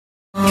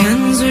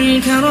كنز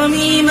الكرم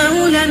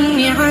مولى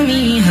النعم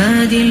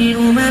هادي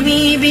الأمم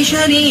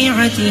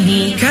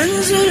بشريعته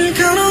كنز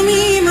الكرم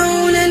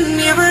مولى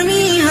النعم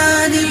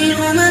هادي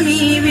الأمم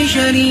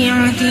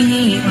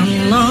بشريعته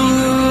الله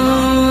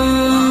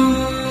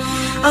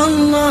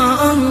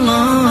الله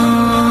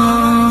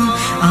الله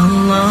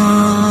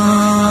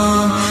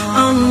الله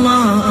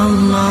الله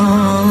الله.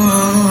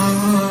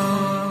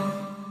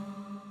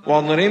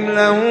 واضرب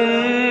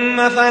لهم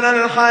مثل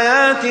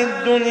الحياة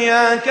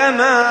الدنيا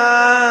كماء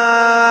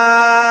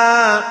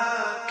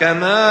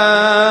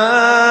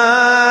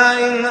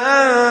إن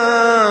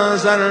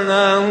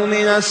أنزلناه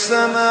من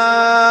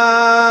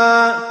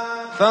السماء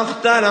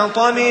فاختلط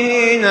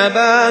به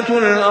نبات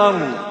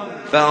الأرض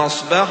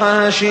فأصبح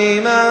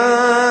هشيما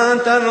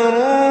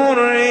تذروه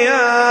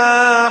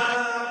الرياح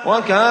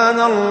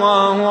وكان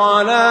الله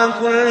على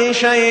كل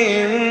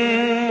شيء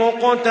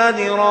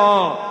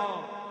مقتدرا.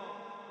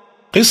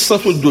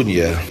 قصة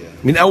الدنيا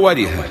من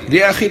أولها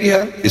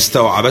لآخرها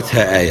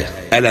استوعبتها آية: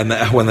 ألا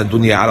ما أهون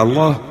الدنيا على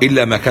الله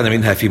إلا ما كان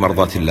منها في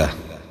مرضاة الله.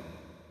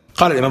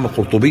 قال الإمام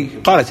القرطبي: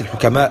 قالت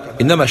الحكماء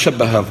إنما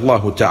شبه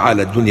الله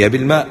تعالى الدنيا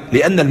بالماء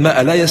لأن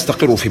الماء لا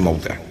يستقر في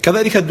موضع،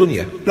 كذلك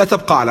الدنيا لا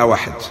تبقى على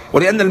واحد،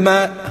 ولأن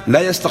الماء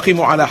لا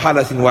يستقيم على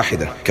حالة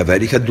واحدة،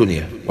 كذلك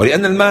الدنيا،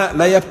 ولأن الماء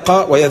لا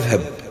يبقى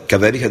ويذهب،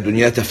 كذلك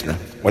الدنيا تفنى،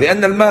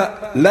 ولأن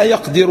الماء لا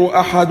يقدر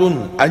أحد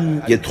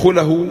أن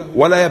يدخله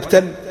ولا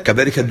يبتل،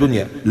 كذلك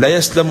الدنيا لا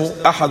يسلم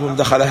أحد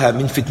دخلها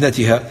من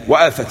فتنتها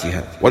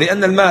وآفتها،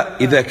 ولأن الماء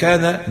إذا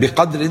كان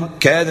بقدر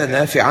كان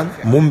نافعا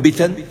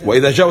منبتا،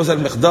 وإذا جاوز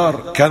المقدار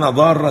كان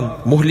ضارا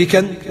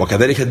مهلكا،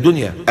 وكذلك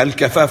الدنيا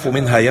الكفاف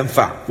منها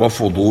ينفع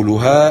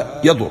وفضولها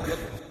يضر.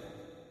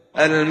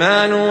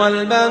 المال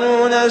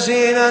والبنون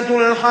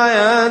زينة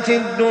الحياة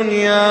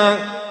الدنيا.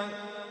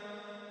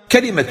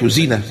 كلمة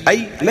زينة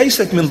أي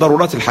ليست من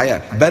ضرورات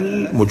الحياة،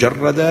 بل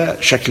مجرد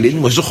شكل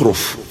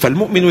وزخرف،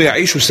 فالمؤمن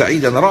يعيش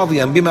سعيدا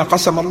راضيا بما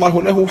قسم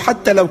الله له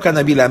حتى لو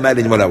كان بلا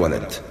مال ولا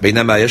ولد،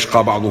 بينما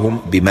يشقى بعضهم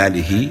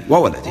بماله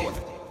وولده.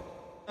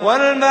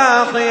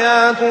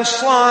 والباقيات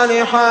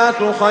الصالحات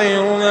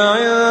خير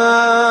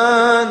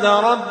عند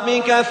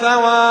ربك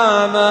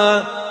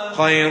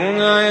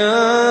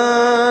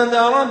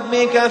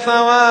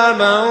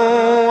ثوابا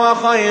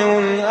وخير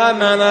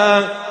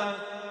أملا.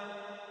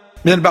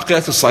 من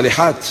الباقيات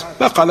الصالحات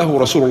ما قاله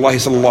رسول الله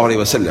صلى الله عليه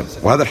وسلم،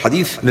 وهذا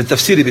الحديث من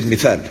التفسير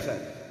بالمثال: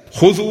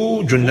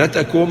 خذوا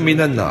جنتكم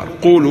من النار،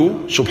 قولوا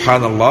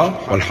سبحان الله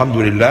والحمد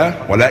لله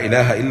ولا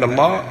إله إلا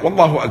الله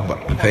والله أكبر،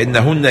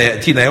 فإنهن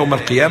يأتين يوم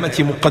القيامة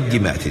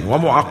مقدمات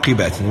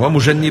ومعقبات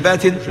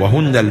ومجنبات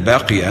وهن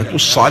الباقيات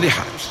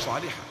الصالحات.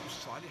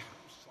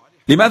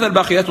 لماذا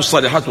الباقيات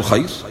الصالحات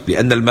خير؟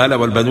 لأن المال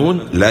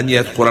والبنون لن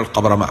يدخل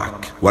القبر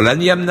معك،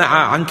 ولن يمنع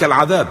عنك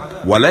العذاب،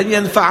 ولن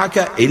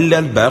ينفعك إلا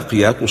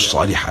الباقيات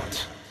الصالحات.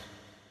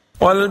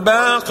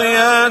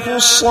 والباقيات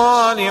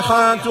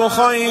الصالحات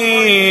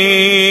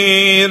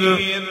خير.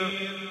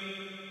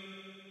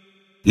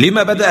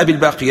 لما بدأ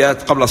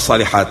بالباقيات قبل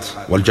الصالحات؟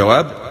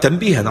 والجواب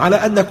تنبيها على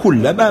أن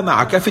كل ما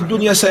معك في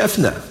الدنيا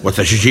سيفنى،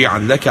 وتشجيعا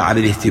لك على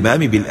الاهتمام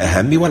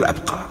بالأهم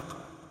والأبقى.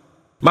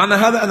 معنى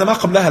هذا أن ما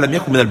قبلها لم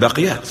يكن من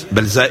الباقيات،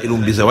 بل زائل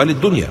بزوال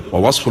الدنيا،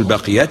 ووصف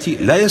الباقيات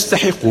لا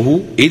يستحقه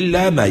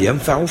إلا ما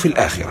ينفع في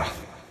الآخرة.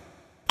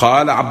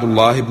 قال عبد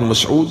الله بن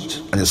مسعود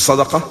عن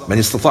الصدقة: من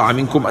استطاع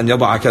منكم أن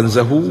يضع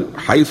كنزه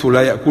حيث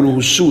لا يأكله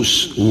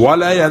السوس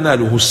ولا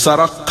يناله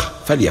السرق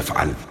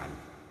فليفعل.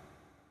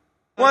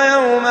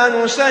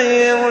 ويوم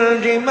نسير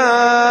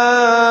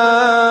الجبال.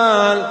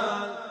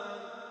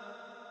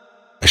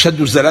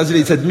 أشد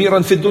الزلازل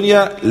تدميرا في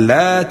الدنيا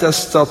لا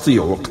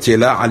تستطيع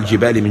اقتلاع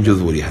الجبال من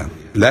جذورها،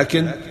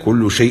 لكن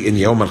كل شيء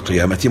يوم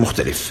القيامة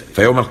مختلف،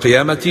 فيوم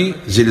القيامة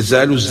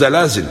زلزال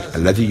الزلازل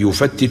الذي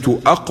يفتت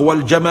أقوى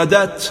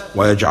الجمادات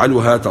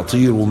ويجعلها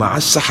تطير مع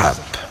السحاب.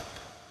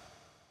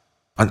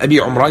 عن أبي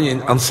عمران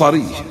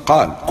الأنصاري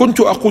قال: كنت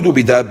أقود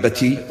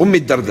بدابتي أم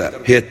الدرداء،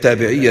 هي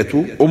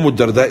التابعية أم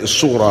الدرداء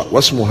الصغرى،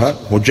 واسمها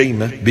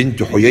مجيمة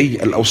بنت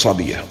حيي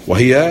الأوصابية،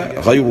 وهي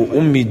غير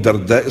أم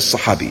الدرداء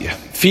الصحابية،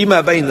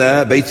 فيما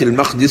بين بيت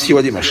المقدس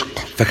ودمشق.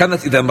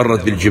 فكانت إذا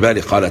مرت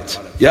بالجبال قالت: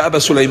 يا أبا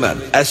سليمان،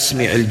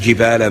 أسمع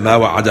الجبال ما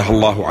وعدها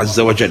الله عز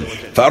وجل.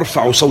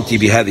 فأرفع صوتي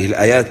بهذه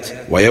الآيات: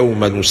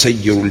 ويوم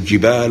نسير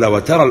الجبال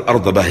وترى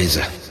الأرض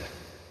بارزة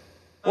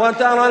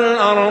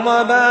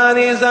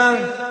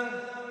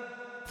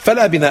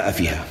فلا بناء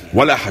فيها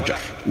ولا حجر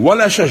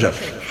ولا شجر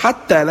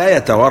حتى لا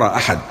يتورى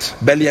أحد،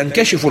 بل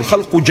ينكشف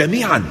الخلق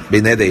جميعا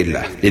بين يدي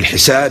الله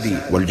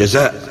للحساب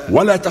والجزاء،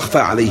 ولا تخفى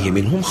عليه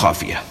منهم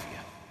خافية.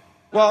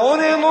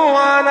 وعرضوا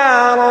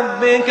على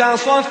ربك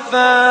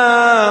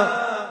صفا.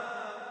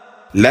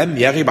 لم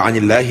يغب عن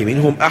الله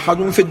منهم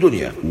أحد في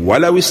الدنيا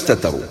ولو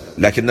استتروا،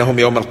 لكنهم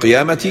يوم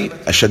القيامة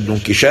أشد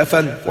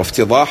انكشافا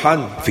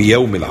وافتضاحا في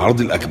يوم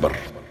العرض الأكبر.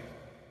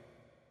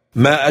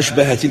 ما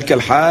أشبه تلك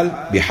الحال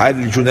بحال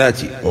الجناة،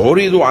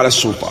 عرضوا على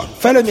السلطان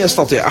فلم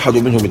يستطع أحد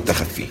منهم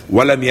التخفي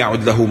ولم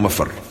يعد له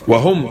مفر،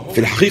 وهم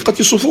في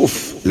الحقيقة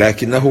صفوف،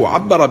 لكنه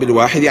عبر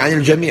بالواحد عن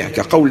الجميع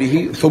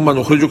كقوله ثم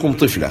نخرجكم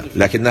طفلا،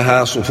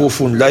 لكنها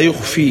صفوف لا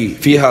يخفي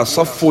فيها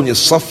صف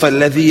الصف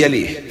الذي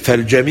يليه،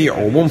 فالجميع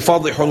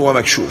منفضح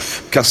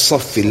ومكشوف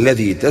كالصف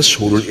الذي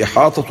تسهل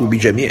الإحاطة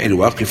بجميع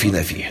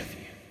الواقفين فيه.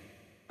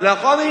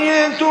 لقد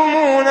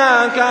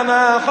جئتمونا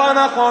كما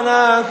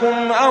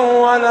خلقناكم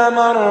أول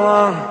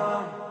مرة.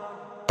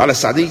 قال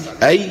السعدي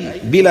أي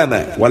بلا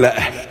مال ولا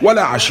أهل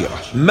ولا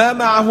عشيرة، ما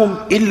معهم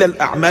إلا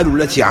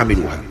الأعمال التي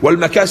عملوها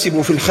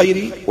والمكاسب في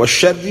الخير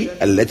والشر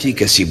التي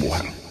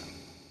كسبوها.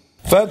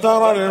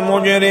 فترى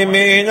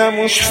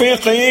المجرمين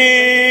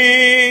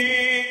مشفقين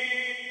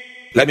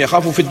لم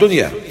يخافوا في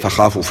الدنيا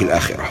فخافوا في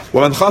الآخرة،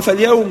 ومن خاف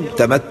اليوم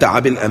تمتع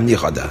بالأمن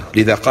غدا.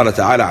 لذا قال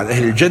تعالى عن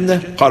أهل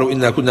الجنة قالوا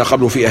إنا كنا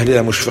قبل في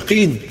أهلنا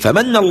مشفقين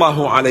فمن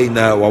الله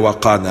علينا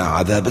ووقانا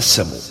عذاب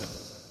السموم.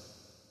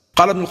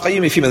 قال ابن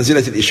القيم في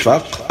منزلة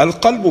الإشفاق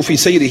القلب في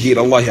سيره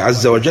إلى الله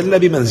عز وجل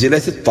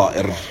بمنزلة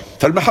الطائر،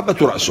 فالمحبة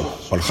رأسه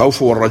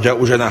والخوف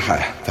والرجاء جناحاه،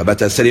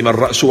 فمتى سلم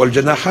الرأس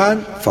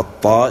والجناحان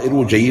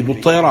فالطائر جيد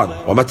الطيران،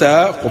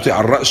 ومتى قطع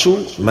الرأس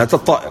مات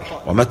الطائر،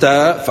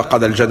 ومتى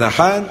فقد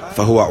الجناحان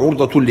فهو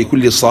عرضة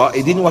لكل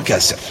صائد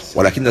وكاسر.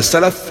 ولكن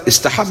السلف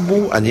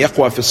استحبوا أن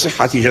يقوى في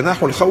الصحة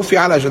جناح الخوف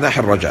على جناح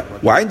الرجاء،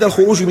 وعند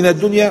الخروج من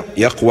الدنيا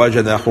يقوى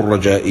جناح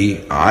الرجاء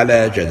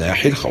على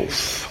جناح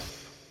الخوف.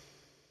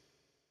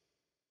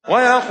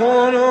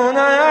 ويقولون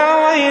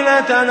يا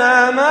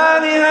ويلتنا ما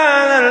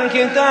لهذا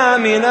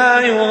الكتاب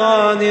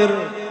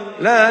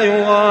لا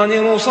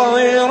يغادر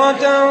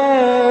صغيرة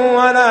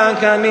ولا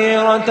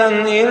كبيرة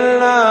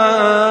إلا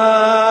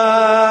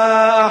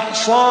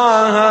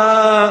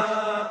أحصاها.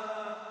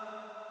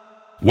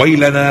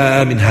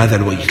 ويلنا من هذا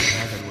الويل.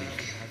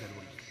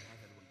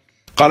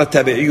 قال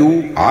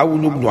التابعي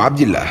عون بن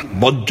عبد الله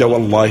ضج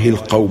والله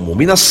القوم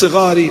من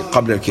الصغار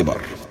قبل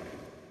الكبار.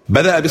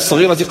 بدأ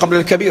بالصغيرة قبل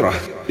الكبيرة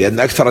لأن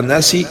أكثر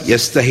الناس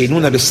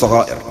يستهينون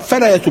بالصغائر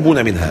فلا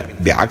يتوبون منها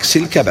بعكس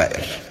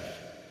الكبائر.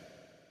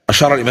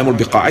 أشار الإمام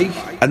البقاعي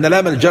أن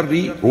لام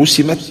الجر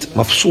رسمت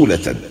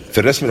مفصولة في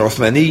الرسم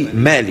العثماني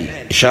مالي،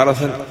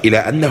 إشارة إلى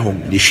أنهم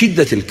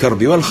لشدة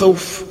الكرب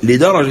والخوف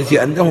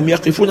لدرجة أنهم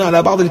يقفون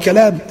على بعض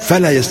الكلام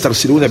فلا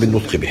يسترسلون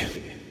بالنطق به.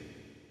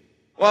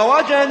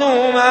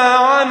 ووجدوا ما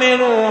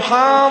عملوا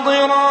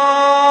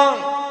حاضرا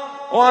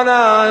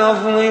ولا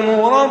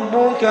يظلم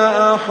ربك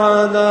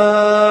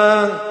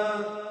أحدا.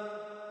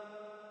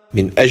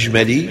 من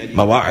أجمل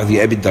مواعظ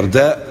أبي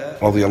الدرداء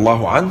رضي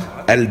الله عنه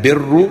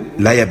البر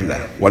لا يبلى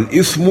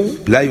والإثم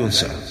لا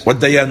ينسى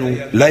والديان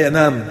لا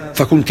ينام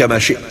فكن كما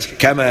شئت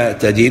كما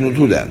تدين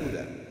تدان.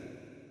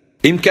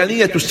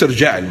 إمكانية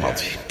استرجاع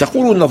الماضي.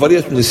 تقول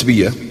النظرية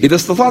النسبية إذا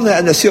استطعنا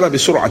أن نسير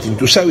بسرعة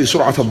تساوي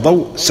سرعة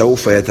الضوء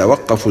سوف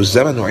يتوقف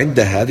الزمن عند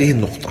هذه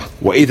النقطة،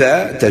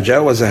 وإذا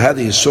تجاوز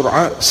هذه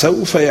السرعة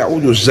سوف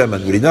يعود الزمن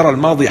لنرى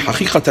الماضي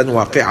حقيقة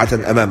واقعة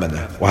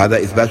أمامنا، وهذا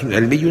إثبات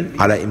علمي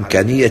على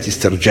إمكانية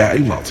استرجاع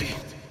الماضي.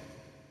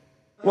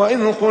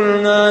 وإذ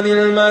قلنا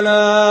للملائكة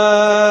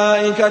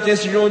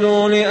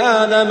اسجدوا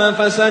لآدم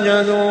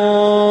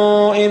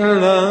فسجدوا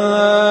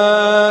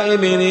إلا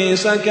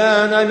إبليس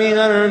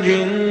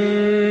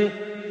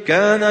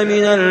كان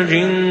من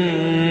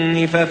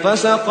الجن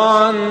ففسق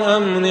عن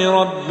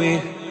أمر ربه.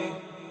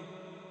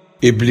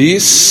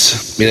 إبليس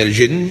من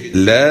الجن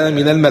لا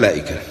من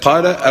الملائكة.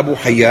 قال أبو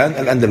حيان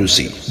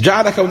الأندلسي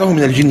جعل كونه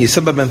من الجن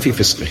سببا في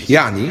فسقه،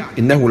 يعني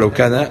إنه لو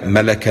كان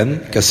ملكا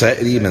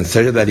كسائر من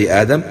سجد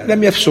لآدم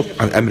لم يفسق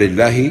عن أمر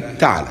الله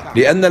تعالى،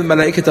 لأن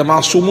الملائكة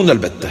معصومون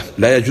البتة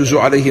لا يجوز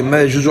عليهم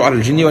ما يجوز على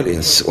الجن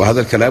والإنس،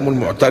 وهذا الكلام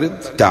المعترض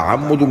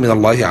تعمد من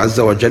الله عز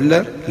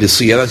وجل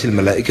لصيانة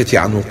الملائكة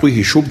عن وقوع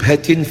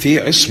شبهة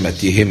في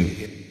عصمتهم.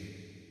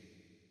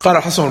 قال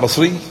الحسن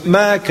البصري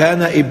ما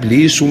كان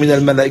إبليس من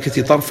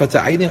الملائكة طرفة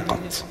عين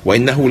قط،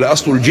 وإنه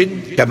لأصل الجن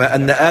كما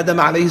أن آدم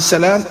عليه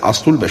السلام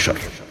أصل البشر.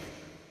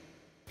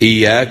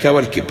 إياك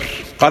والكبر.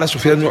 قال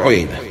سفيان بن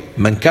عيينة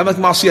من كانت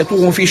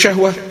معصيته في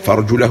شهوة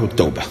فارجو له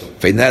التوبة،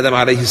 فإن آدم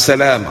عليه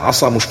السلام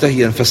عصى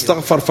مشتهيا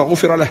فاستغفر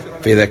فغفر له،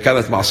 فإذا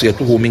كانت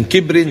معصيته من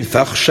كبر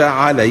فاخشى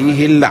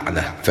عليه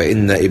اللعنة،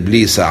 فإن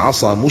إبليس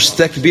عصى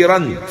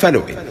مستكبرا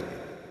فلعن.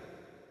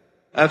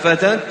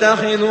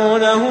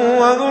 أفتتخذونه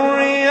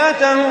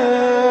وذريته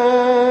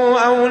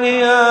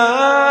أولياء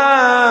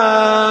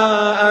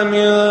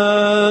من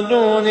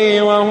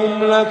دوني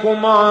وهم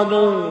لكم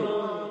عدو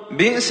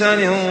بئس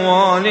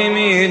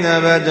للظالمين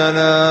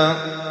بدلا.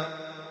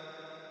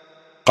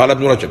 قال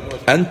ابن رجب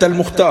أنت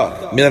المختار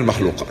من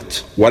المخلوقات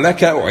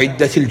ولك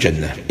أعدت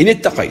الجنة إن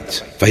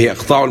اتقيت، فهي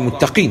إقطاع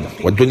المتقين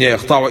والدنيا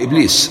إقطاع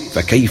إبليس،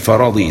 فكيف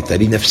رضيت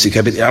لنفسك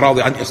بالإعراض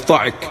عن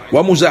إقطاعك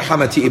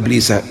ومزاحمة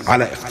إبليس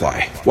على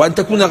إقطاعه، وأن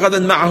تكون غدا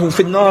معه في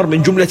النار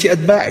من جملة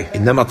أتباعه؟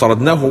 إنما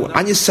طردناه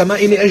عن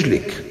السماء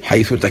لأجلك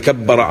حيث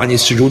تكبر عن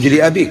السجود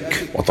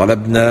لأبيك،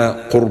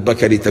 وطلبنا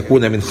قربك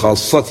لتكون من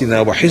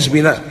خاصتنا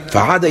وحزبنا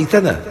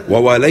فعاديتنا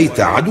وواليت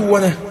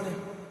عدونا.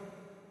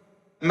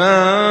 ما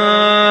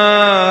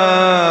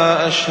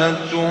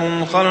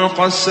أشهدتهم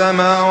خلق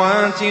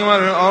السماوات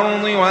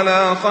والأرض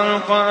ولا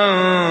خلق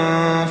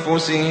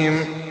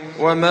أنفسهم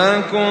وما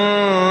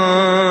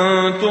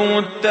كنت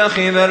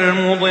متخذ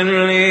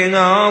المضلين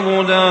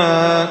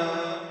عضدا.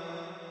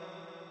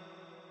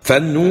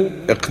 فن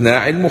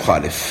إقناع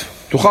المخالف.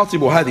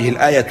 تخاطب هذه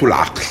الآية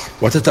العقل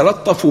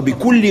وتتلطف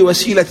بكل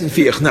وسيلة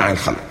في إقناع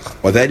الخلق،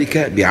 وذلك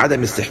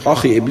بعدم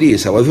استحقاق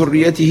إبليس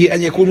وذريته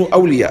أن يكونوا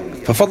أولياء،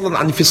 ففضلا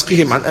عن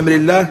فسقهم عن أمر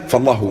الله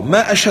فالله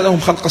ما أشهدهم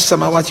خلق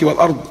السماوات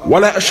والأرض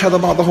ولا أشهد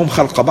بعضهم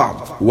خلق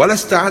بعض ولا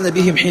استعان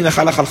بهم حين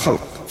خلق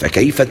الخلق،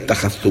 فكيف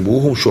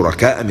اتخذتموهم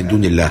شركاء من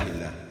دون الله؟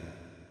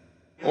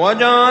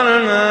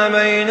 وجعلنا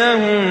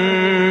بينهم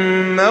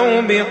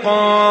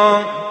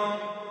موبقا.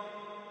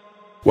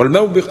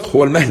 والموبق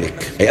هو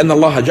المهلك، أي أن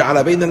الله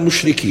جعل بين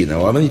المشركين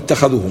ومن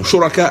اتخذوهم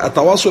شركاء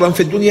تواصلا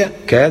في الدنيا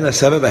كان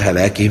سبب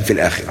هلاكهم في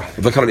الآخرة.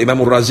 ذكر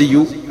الإمام الرازي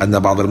أن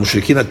بعض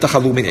المشركين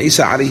اتخذوا من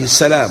عيسى عليه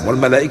السلام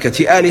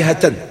والملائكة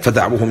آلهة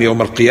فدعوهم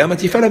يوم القيامة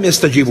فلم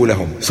يستجيبوا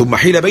لهم، ثم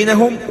حيل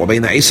بينهم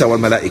وبين عيسى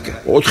والملائكة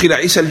وأدخل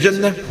عيسى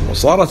الجنة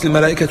وصارت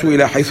الملائكة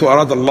إلى حيث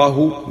أراد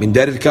الله من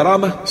دار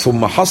الكرامة،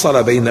 ثم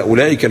حصل بين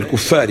أولئك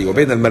الكفار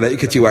وبين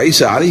الملائكة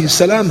وعيسى عليه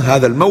السلام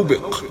هذا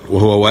الموبق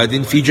وهو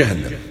واد في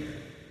جهنم.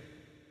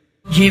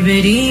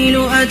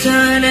 جبريل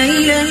أتى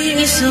ليل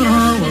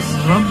الإسراء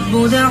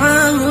والرب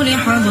دعاه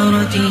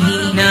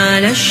لحضرته،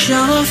 نال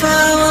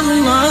الشرفا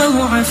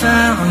والله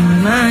عفا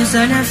عما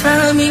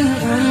سلفا من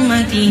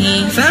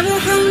أمته،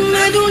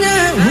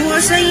 فمحمدنا هو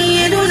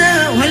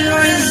سيدنا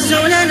والعز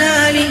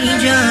لنا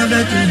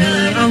لإجابته.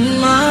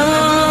 الله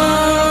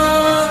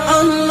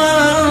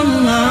الله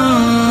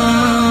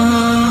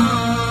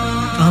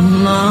الله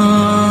الله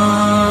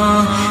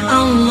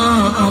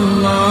الله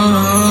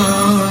الله.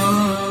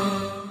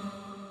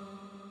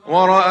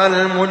 ورأى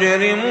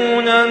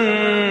المجرمون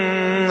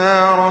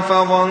النار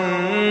فظنوا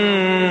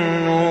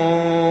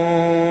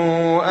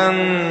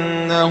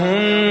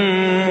أنهم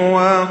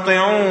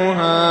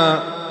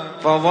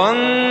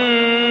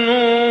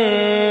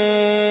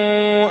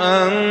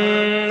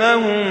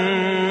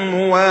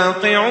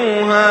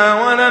مواقعوها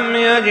ولم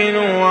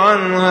يجدوا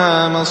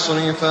عنها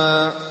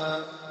مصرفا.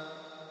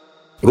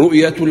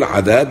 رؤية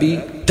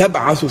العذاب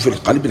تبعث في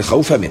القلب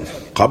الخوف منه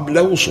قبل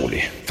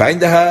وصوله،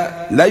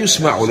 فعندها لا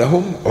يسمع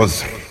لهم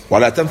عذر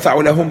ولا تنفع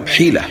لهم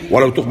حيلة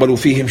ولو تقبل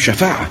فيهم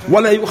شفاعة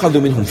ولا يؤخذ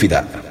منهم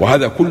فداء،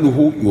 وهذا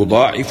كله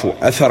يضاعف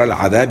أثر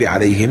العذاب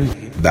عليهم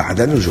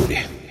بعد نزوله.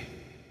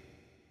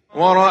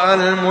 ورأى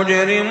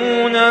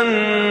المجرمون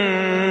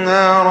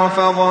النار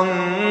فظنوا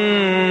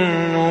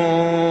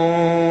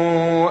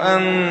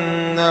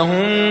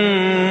أنهم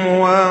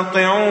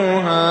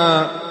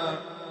مواقعوها.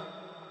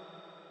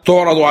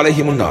 تعرض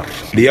عليهم النار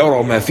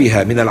ليروا ما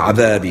فيها من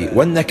العذاب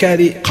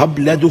والنكال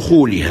قبل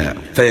دخولها،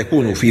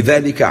 فيكون في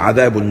ذلك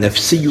عذاب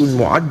نفسي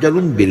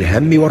معجل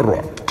بالهم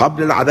والرعب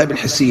قبل العذاب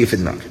الحسي في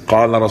النار.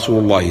 قال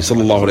رسول الله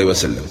صلى الله عليه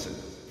وسلم: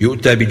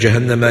 يؤتى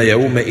بجهنم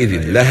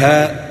يومئذ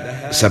لها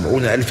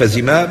 70,000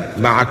 زمام،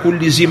 مع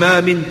كل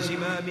زمام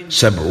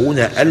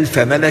 70,000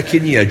 ملك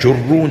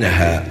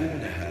يجرونها.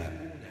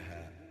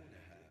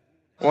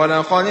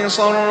 ولقد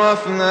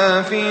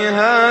صرفنا في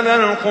هذا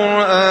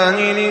القرآن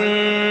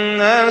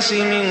للناس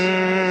من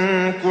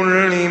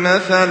كل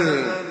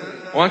مثل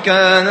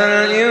وكان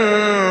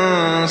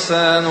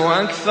الإنسان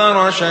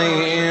أكثر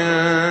شيء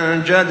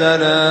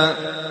جدلا.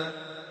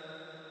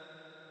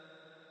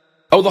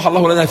 أوضح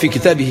الله لنا في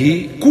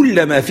كتابه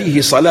كل ما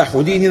فيه صلاح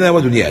ديننا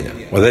ودنيانا،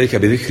 وذلك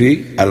بذكر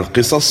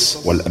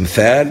القصص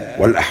والأمثال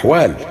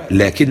والأحوال،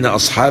 لكن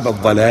أصحاب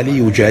الضلال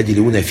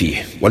يجادلون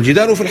فيه،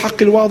 والجدال في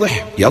الحق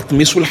الواضح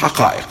يطمس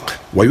الحقائق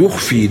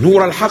ويخفي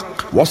نور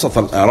الحق وسط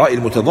الآراء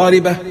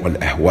المتضاربة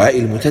والأهواء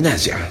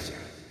المتنازعة.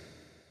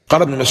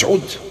 قال ابن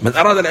مسعود: من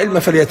أراد العلم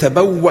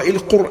فليتبوأ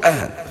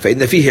القرآن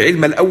فإن فيه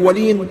علم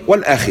الأولين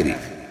والآخرين.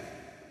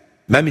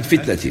 ما من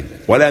فتنة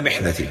ولا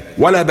محنة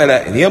ولا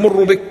بلاء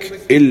يمر بك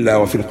إلا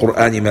وفي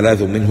القرآن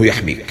ملاذ منه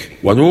يحميك،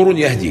 ونور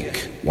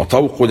يهديك،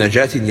 وطوق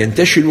نجاة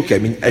ينتشلك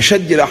من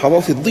أشد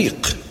لحظات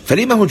الضيق،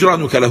 فلما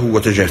هجرانك له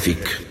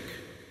وتجافيك؟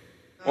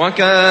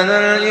 وكان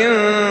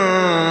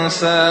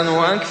الإنسان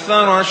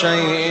أكثر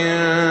شيء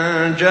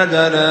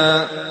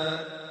جدلا.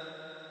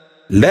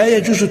 لا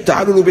يجوز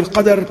التعلل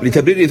بالقدر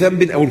لتبرير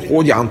ذنب أو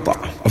الخروج عن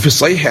طاعة. وفي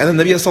الصحيح أن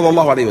النبي صلى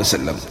الله عليه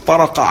وسلم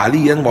طرق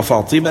عليا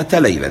وفاطمة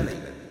ليلا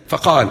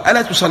فقال: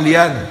 ألا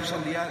تصليان؟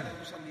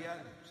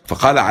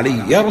 فقال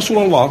علي: يا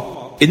رسول الله،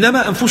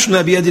 إنما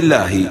أنفسنا بيد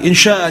الله، إن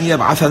شاء أن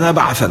يبعثنا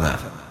بعثنا.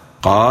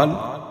 قال: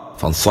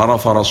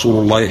 فانصرف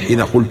رسول الله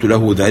حين قلت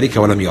له ذلك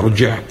ولم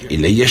يرجع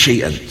إلي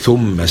شيئا،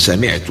 ثم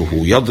سمعته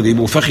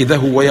يضرب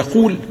فخذه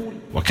ويقول: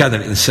 وكان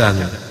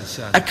الإنسان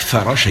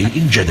أكثر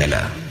شيء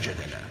جدلا.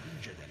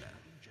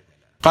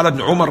 قال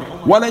ابن عمر: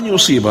 ولن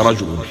يصيب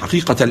رجل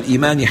حقيقة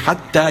الإيمان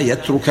حتى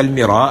يترك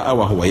المراء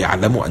وهو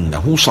يعلم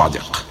أنه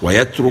صادق،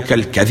 ويترك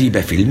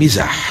الكذب في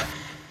المزاح.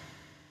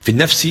 في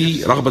النفس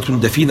رغبة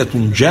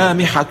دفينة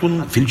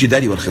جامحة في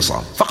الجدال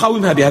والخصام،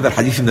 فقاومها بهذا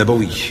الحديث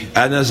النبوي: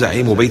 أنا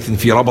زعيم بيت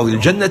في ربض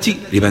الجنة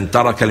لمن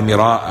ترك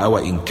المراء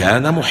وإن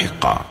كان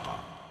محقا.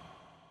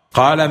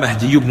 قال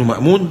مهدي بن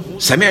مأمون: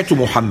 سمعت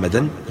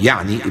محمدا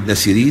يعني ابن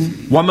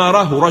سيرين وما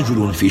راه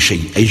رجل في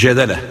شيء، أي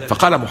جادله،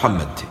 فقال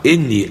محمد: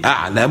 إني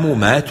أعلم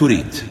ما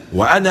تريد،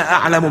 وأنا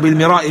أعلم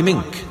بالمراء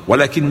منك،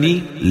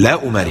 ولكني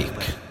لا أماريك.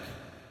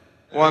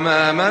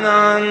 وما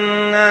منع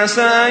الناس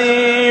أن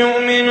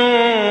يؤمنوا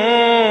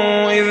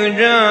إذ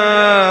جاءهم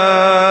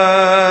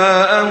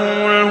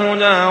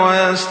الهدى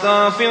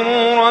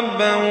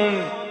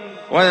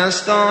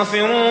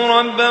ويستغفروا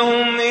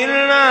ربهم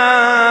إلا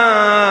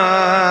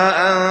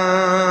أن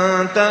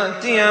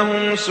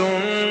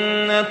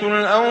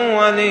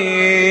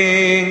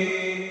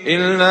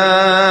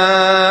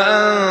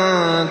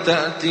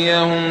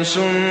تأتيهم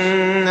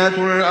سنة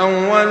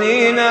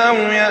الأولين أو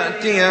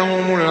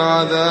يأتيهم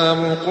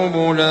العذاب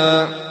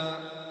قبلا.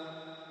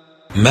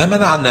 ما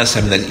منع الناس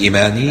من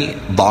الإيمان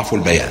ضعف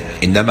البيان،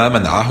 إنما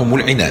منعهم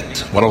العناد،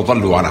 ولو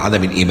ظلوا على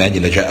عدم الإيمان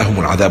لجاءهم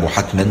العذاب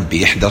حتما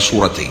بإحدى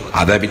صورتين: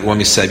 عذاب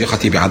الأمم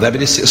السابقة بعذاب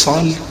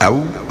الاستئصال،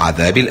 أو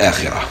عذاب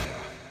الآخرة.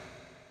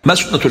 ما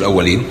سنة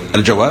الأولين؟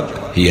 الجواب: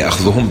 هي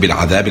أخذهم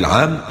بالعذاب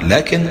العام،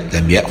 لكن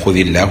لم يأخذ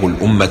الله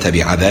الأمة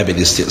بعذاب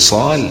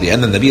الاستئصال،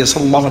 لأن النبي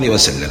صلى الله عليه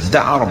وسلم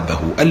دعا ربه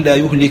ألا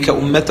يهلك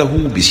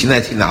أمته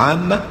بسنة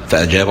عامة،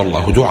 فأجاب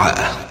الله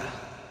دعاءه.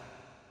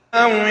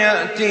 أو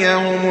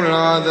يأتيهم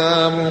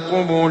العذاب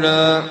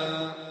قبلا.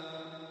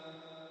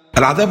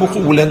 العذاب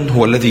قبلا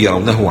هو الذي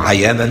يرونه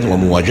عيانا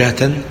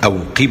ومواجهة، أو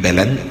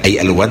قبلا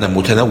أي ألوانا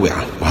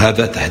متنوعة،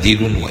 وهذا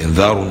تهديد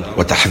وإنذار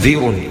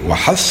وتحذير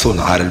وحث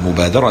على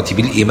المبادرة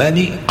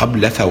بالإيمان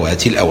قبل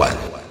فوات الأوان.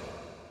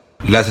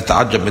 لا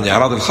تتعجب من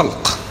إعراض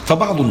الخلق،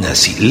 فبعض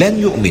الناس لن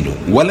يؤمنوا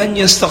ولن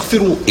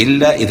يستغفروا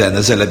إلا إذا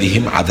نزل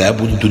بهم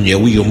عذاب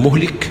دنيوي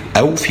مهلك،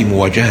 أو في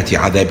مواجهة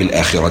عذاب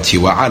الآخرة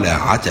وعلى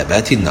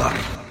عتبات النار.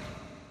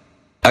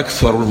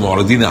 أكثر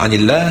المعرضين عن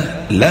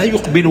الله لا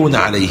يقبلون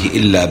عليه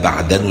إلا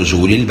بعد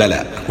نزول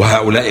البلاء،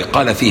 وهؤلاء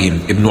قال فيهم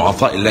ابن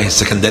عطاء الله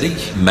السكندري: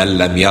 من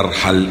لم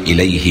يرحل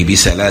إليه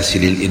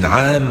بسلاسل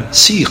الإنعام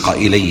سيق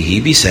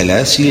إليه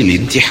بسلاسل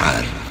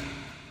الامتحان.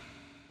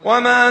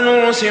 وما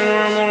نرسل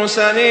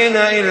المرسلين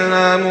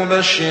إلا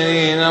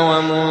مبشرين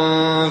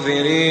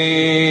ومنذرين.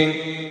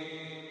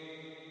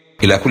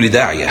 إلى كل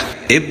داعية: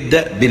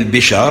 ابدأ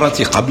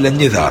بالبشارة قبل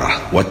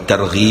النذارة،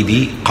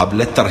 والترغيب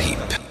قبل الترهيب.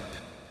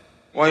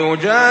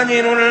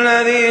 ويجادل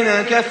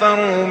الذين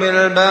كفروا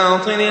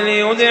بالباطل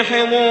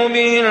ليدحضوا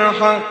به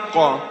الحق.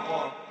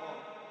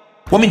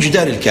 ومن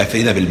جدال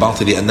الكافرين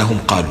بالباطل أنهم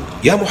قالوا: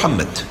 يا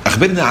محمد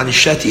أخبرنا عن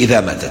الشاة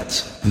إذا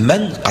ماتت،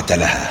 من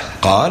قتلها؟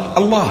 قال: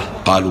 الله.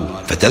 قالوا: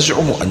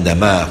 فتزعم أن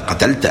ما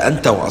قتلت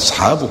أنت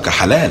وأصحابك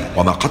حلال،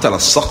 وما قتل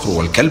الصقر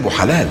والكلب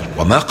حلال،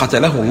 وما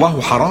قتله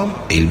الله حرام،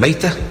 أي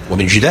الميتة.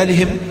 ومن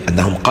جدالهم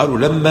أنهم قالوا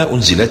لما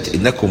أنزلت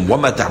إنكم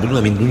وما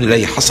تعبدون من دون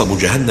الله حصب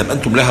جهنم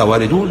أنتم لها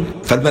واردون،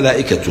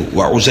 فالملائكة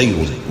وعزير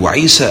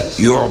وعيسى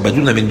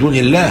يعبدون من دون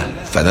الله،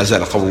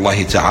 فنزل قول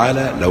الله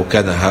تعالى: لو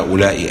كان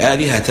هؤلاء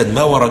آلهة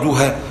ما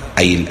وردوها،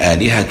 أي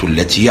الآلهة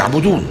التي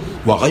يعبدون،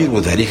 وغير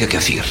ذلك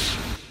كثير.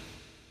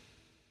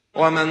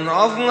 ومن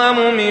أظلم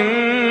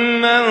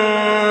ممن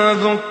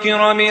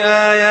ذكر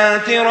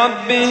بآيات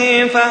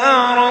ربه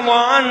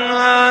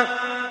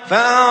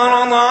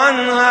فأعرض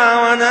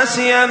عنها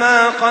ونسي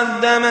ما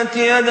قدمت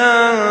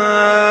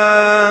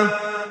يداه.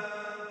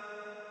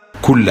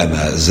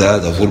 كلما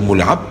زاد ظلم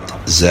العبد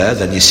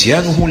زاد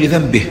نسيانه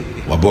لذنبه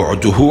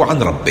وبعده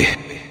عن ربه.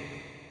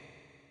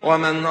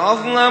 ومن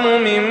أظلم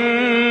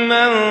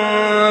ممن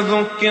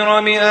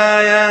ذكر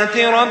بآيات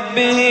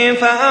ربه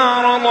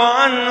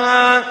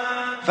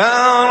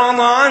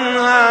فأعرض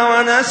عنها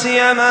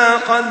ونسي ما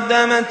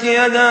قدمت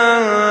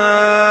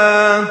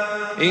يداه.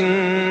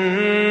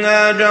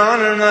 إنا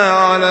جعلنا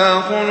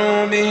على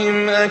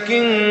قلوبهم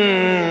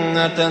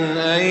أكنة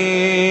أن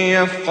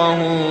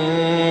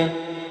يفقهوا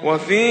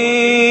وفي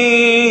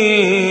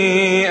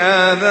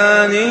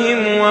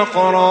آذانهم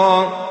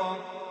وقرا.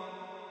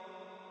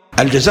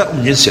 الجزاء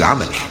من جنس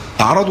العمل.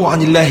 أعرضوا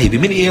عن الله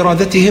بملء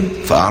إرادتهم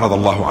فأعرض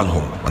الله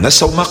عنهم،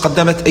 ونسوا ما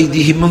قدمت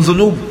أيديهم من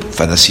ذنوب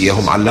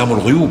فنسيهم علام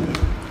الغيوب،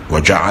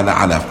 وجعل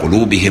على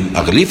قلوبهم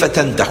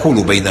أغلفة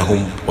تحول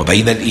بينهم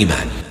وبين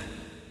الإيمان.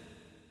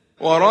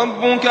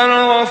 وربك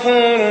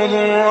الغفور ذو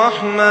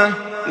الرحمة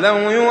لو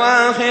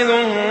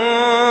يؤاخذهم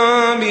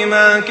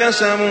بما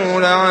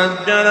كسبوا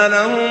لعجل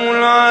لهم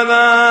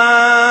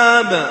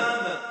العذاب.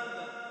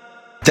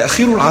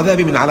 تأخير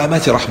العذاب من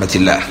علامات رحمة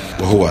الله،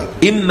 وهو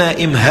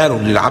إما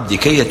إمهال للعبد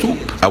كي يتوب،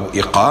 أو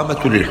إقامة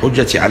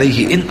للحجة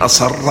عليه إن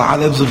أصر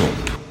على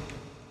الذنوب.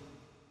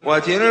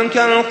 وتلك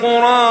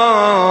القرى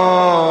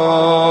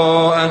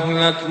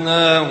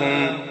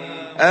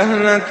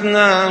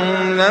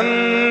أهلكناهم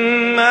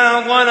لما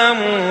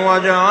ظلموا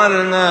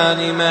وجعلنا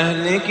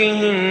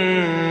لمهلكهم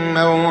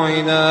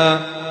موعدا.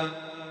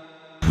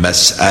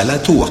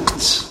 مسألة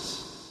وقت.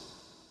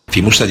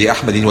 في مسند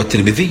أحمد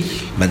والترمذي: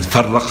 من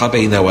فرق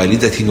بين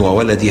والدة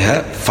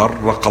وولدها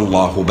فرق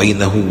الله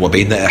بينه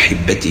وبين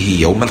أحبته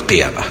يوم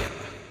القيامة.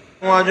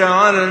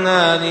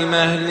 وجعلنا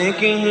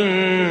لمهلكهم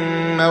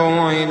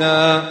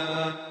موعدا.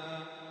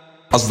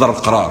 أصدر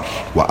القرار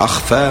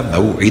وأخفى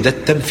موعد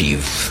التنفيذ.